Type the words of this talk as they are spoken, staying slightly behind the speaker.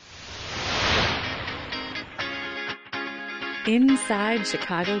Inside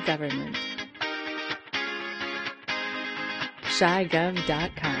Chicago Government.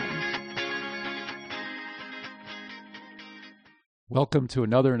 ChiGov.com. Welcome to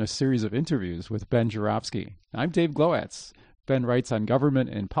another in a series of interviews with Ben Joravsky. I'm Dave Glowacz. Ben writes on government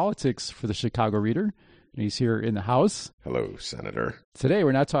and politics for the Chicago Reader, and he's here in the House. Hello, Senator. Today,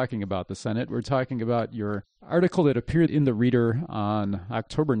 we're not talking about the Senate. We're talking about your article that appeared in the Reader on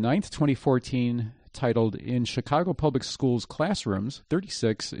October 9th, 2014, titled, "In Chicago Public Schools Classrooms,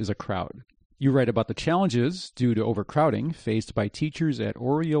 36 is a Crowd." You write about the challenges due to overcrowding faced by teachers at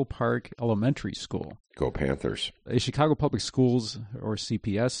Oriole Park Elementary School. Go Panthers. A Chicago Public Schools, or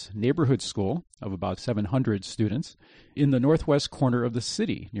CPS, neighborhood school of about 700 students in the northwest corner of the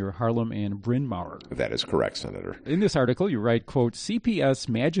city near Harlem and Bryn Mawr. That is correct, Senator. In this article, you write, quote, "CPS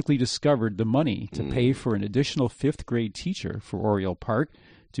magically discovered the money to pay for an additional fifth grade teacher for Oriole Park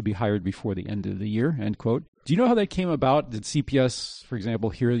to be hired before the end of the year," end quote. Do you know how that came about? Did CPS, for example,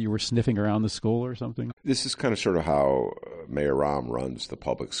 hear you were sniffing around the school or something? This is kind of sort of how Mayor Rahm runs the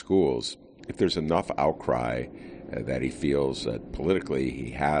public schools. If there's enough outcry that he feels that politically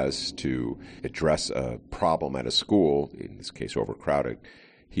he has to address a problem at a school, in this case overcrowded,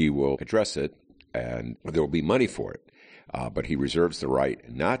 he will address it and there will be money for it. But he reserves the right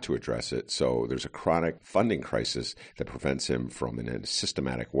not to address it, so there's a chronic funding crisis that prevents him from, in a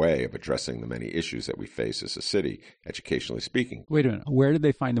systematic way, of addressing the many issues that we face as a city, educationally speaking. Wait a minute. Where did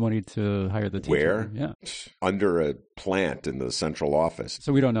they find the money to hire the teacher? Where? Yeah. Under a plant in the central office.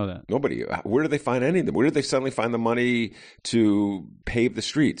 So we don't know that. Nobody. Where did they find anything? Where did they suddenly find the money to pave the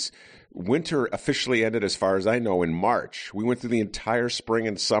streets? Winter officially ended, as far as I know, in March. We went through the entire spring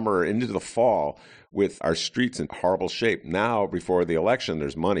and summer into the fall with our streets in horrible shape. Now, before the election,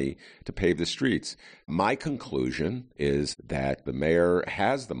 there's money to pave the streets. My conclusion is that the mayor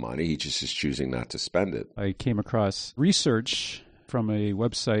has the money. He just is choosing not to spend it. I came across research from a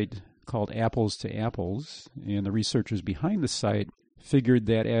website called Apples to Apples, and the researchers behind the site figured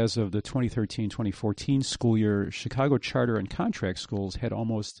that as of the 2013-2014 school year, Chicago charter and contract schools had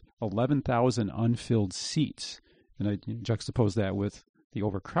almost 11,000 unfilled seats. And I juxtapose that with the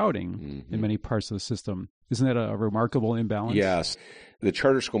overcrowding in many parts of the system. Isn't that a remarkable imbalance? Yes. The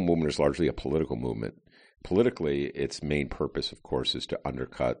charter school movement is largely a political movement. Politically, its main purpose, of course, is to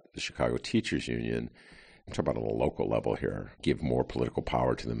undercut the Chicago Teachers Union. I'm talking about on a local level here, give more political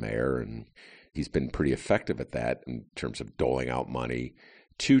power to the mayor, and he's been pretty effective at that in terms of doling out money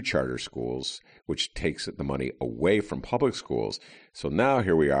to charter schools, which takes the money away from public schools. So now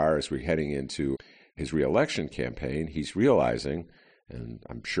here we are, as we're heading into his reelection campaign, he's realizing, and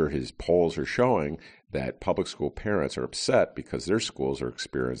I'm sure his polls are showing, that public school parents are upset because their schools are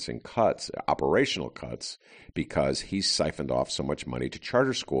experiencing cuts, operational cuts, because he's siphoned off so much money to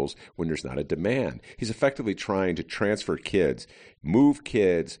charter schools when there's not a demand. He's effectively trying to transfer kids, move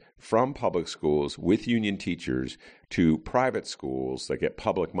kids from public schools with union teachers to private schools that get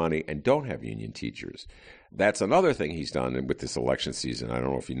public money and don't have union teachers. That's another thing he's done with this election season. I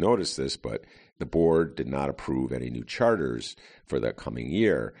don't know if you noticed this, but the board did not approve any new charters for the coming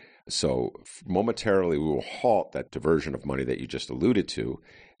year. So momentarily we will halt that diversion of money that you just alluded to.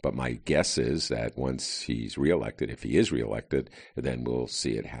 But my guess is that once he's reelected, if he is reelected, then we'll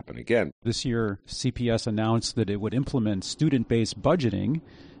see it happen again. This year, CPS announced that it would implement student-based budgeting,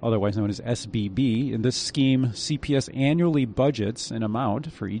 otherwise known as SBB. In this scheme, CPS annually budgets an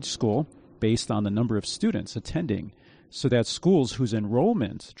amount for each school based on the number of students attending, so that schools whose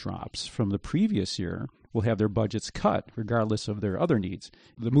enrollment drops from the previous year will have their budgets cut, regardless of their other needs.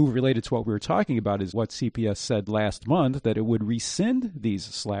 The move related to what we were talking about is what CPS said last month, that it would rescind these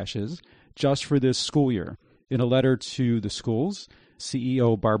slashes just for this school year. In a letter to the schools,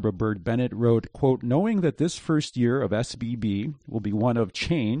 CEO Barbara Byrd Bennett wrote, quote, "Knowing that this first year of SBB will be one of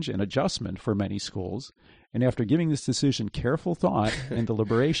change and adjustment for many schools, and after giving this decision careful thought and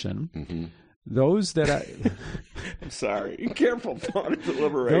deliberation, those that I'm sorry. Careful thought and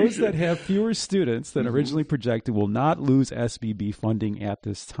deliberation. Those that have fewer students than originally projected will not lose SBB funding at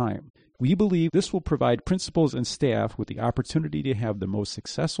this time. We believe this will provide principals and staff with the opportunity to have the most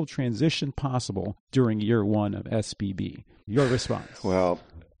successful transition possible during year one of SBB." Your response? Well,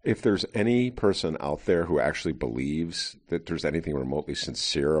 if there's any person out there who actually believes that there's anything remotely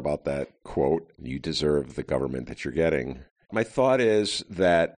sincere about that quote, you deserve the government that you're getting. My thought is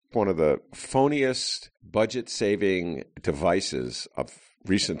that one of the phoniest budget-saving devices of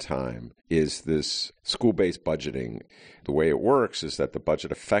recent time is this school-based budgeting. The way it works is that the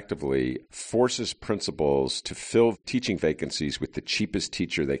budget effectively forces principals to fill teaching vacancies with the cheapest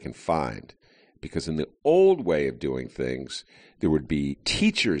teacher they can find. Because in the old way of doing things, there would be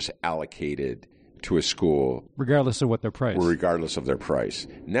teachers allocated to a school regardless of what their price. Regardless of their price.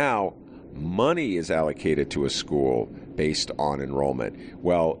 Now, money is allocated to a school based on enrollment.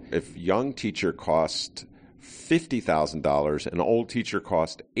 Well, if young teacher costs $50,000 and an old teacher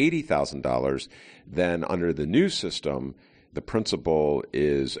costs $80,000, then under the new system, the principal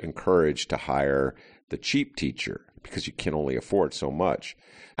is encouraged to hire the cheap teacher because you can only afford so much.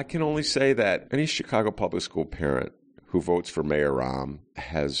 I can only say that any Chicago public school parent who votes for Mayor Rahm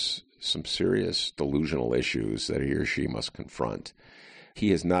has some serious delusional issues that he or she must confront.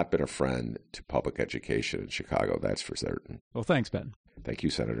 He has not been a friend to public education in Chicago, that's for certain. Well, thanks, Ben. Thank you,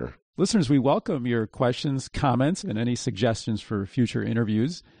 Senator. Listeners, we welcome your questions, comments, and any suggestions for future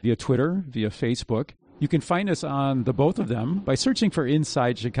interviews via Twitter, via Facebook. You can find us on the both of them by searching for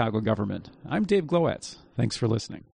Inside Chicago Government. I'm Dave Glowacz. Thanks for listening.